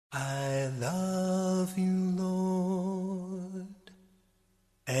I love you, Lord,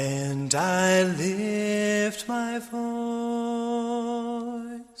 and I lift my voice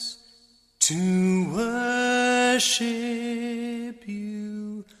to worship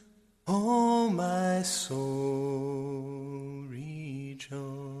you, oh my soul, rejoice.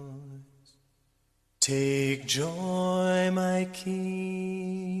 Take joy, my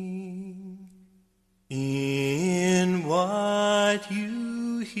King, in what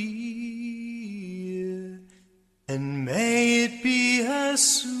you hear, and may it be a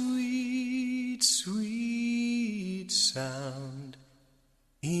sweet, sweet sound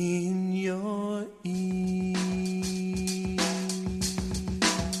in your ear.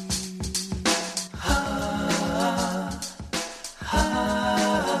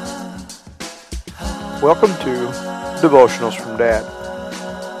 Welcome to Devotionals from Dad.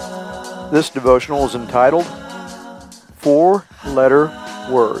 This devotional is entitled 4-Letter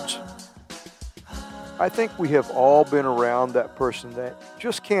Words. I think we have all been around that person that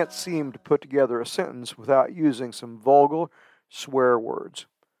just can't seem to put together a sentence without using some vulgar swear words.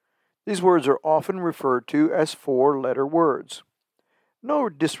 These words are often referred to as 4-letter words. No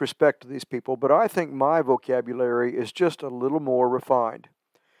disrespect to these people, but I think my vocabulary is just a little more refined.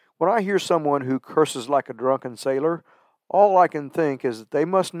 When I hear someone who curses like a drunken sailor, all I can think is that they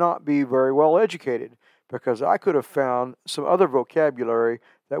must not be very well educated, because I could have found some other vocabulary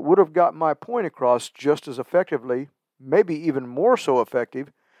that would have got my point across just as effectively, maybe even more so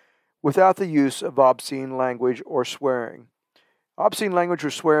effective, without the use of obscene language or swearing. Obscene language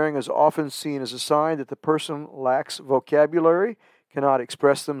or swearing is often seen as a sign that the person lacks vocabulary, cannot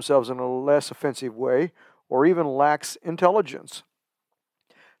express themselves in a less offensive way, or even lacks intelligence.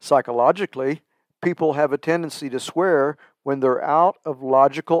 Psychologically, people have a tendency to swear when they're out of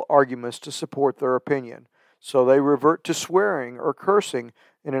logical arguments to support their opinion, so they revert to swearing or cursing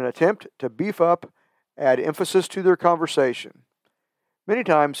in an attempt to beef up, add emphasis to their conversation. Many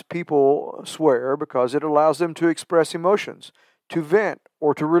times people swear because it allows them to express emotions, to vent,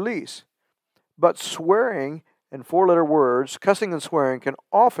 or to release. But swearing and 4-letter words, cussing and swearing, can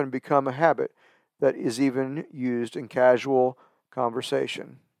often become a habit that is even used in casual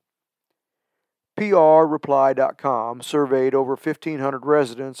conversation. PRReply.com surveyed over 1,500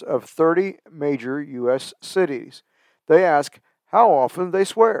 residents of 30 major U.S. cities. They ask how often they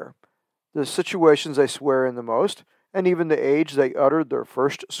swear, the situations they swear in the most, and even the age they uttered their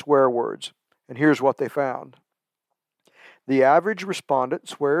first swear words. And here's what they found. The average respondent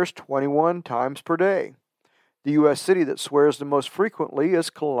swears 21 times per day. The U.S. city that swears the most frequently is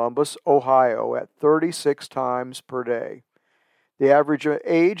Columbus, Ohio, at 36 times per day. The average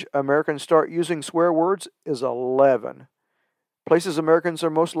age Americans start using swear words is 11. Places Americans are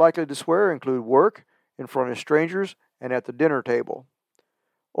most likely to swear include work, in front of strangers, and at the dinner table.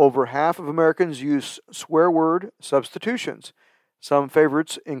 Over half of Americans use swear word substitutions. Some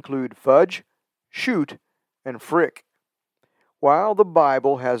favorites include fudge, shoot, and frick. While the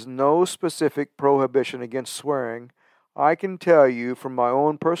Bible has no specific prohibition against swearing, I can tell you from my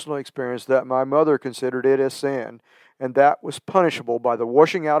own personal experience that my mother considered it a sin, and that was punishable by the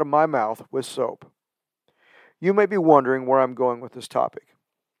washing out of my mouth with soap. You may be wondering where I'm going with this topic.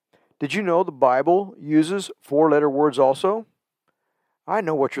 Did you know the Bible uses 4-letter words also? I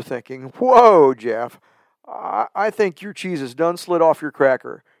know what you're thinking. Whoa, Jeff, I think your cheese is done slid off your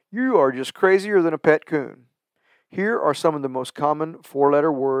cracker. You are just crazier than a pet coon. Here are some of the most common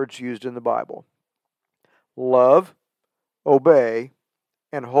 4-letter words used in the Bible: love, obey,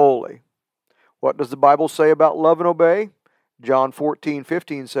 and holy. What does the Bible say about love and obey? John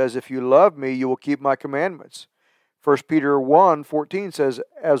 14:15 says, "If you love me, you will keep my commandments." 1 Peter 1:14 says,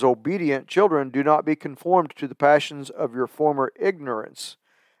 "As obedient children, do not be conformed to the passions of your former ignorance."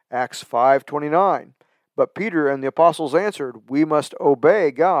 Acts 5:29, "But Peter and the apostles answered, we must obey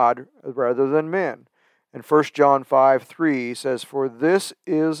God rather than men." And 1 John 5:3 says, "For this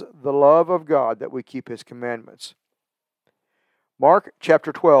is the love of God, that we keep his commandments." Mark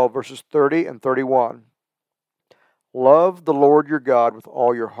chapter 12, verses 30 and 31. Love the Lord your God with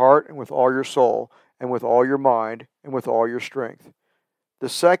all your heart and with all your soul and with all your mind and with all your strength. The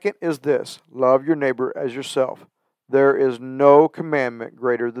second is this: love your neighbor as yourself. There is no commandment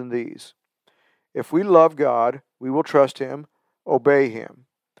greater than these. If we love God, we will trust him, obey him.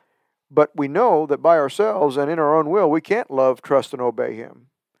 But we know that by ourselves and in our own will, we can't love, trust, and obey him.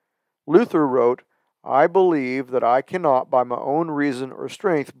 Luther wrote, "I believe that I cannot by my own reason or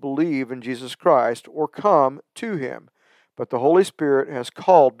strength believe in Jesus Christ or come to him, but the Holy Spirit has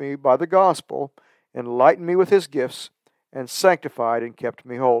called me by the gospel, enlightened me with his gifts, and sanctified and kept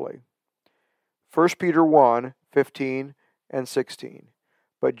me holy." 1 Peter 1:15 and 16.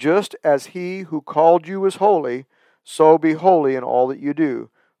 But just as He who called you is holy, so be holy in all that you do.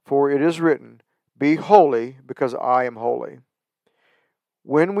 For it is written, Be holy, because I am holy.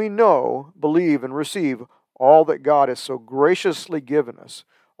 When we know, believe, and receive all that God has so graciously given us,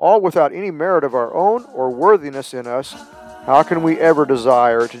 all without any merit of our own or worthiness in us, how can we ever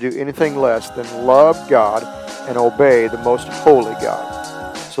desire to do anything less than love God and obey the most holy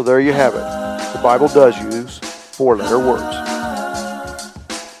God? So there you have it. The Bible does use 4-letter words.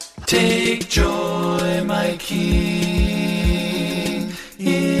 Take joy, my King,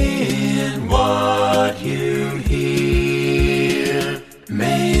 in what you hear.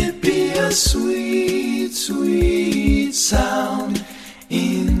 May it be a sweet, sweet sound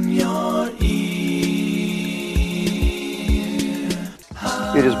in your ear.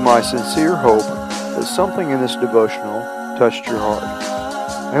 It is my sincere hope that something in this devotional touched your heart.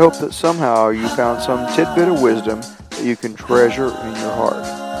 I hope that somehow you found some tidbit of wisdom that you can treasure in your heart.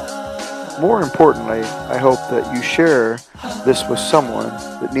 More importantly, I hope that you share this with someone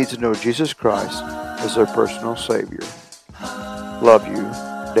that needs to know Jesus Christ as their personal Savior. Love you,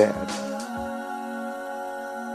 Dad.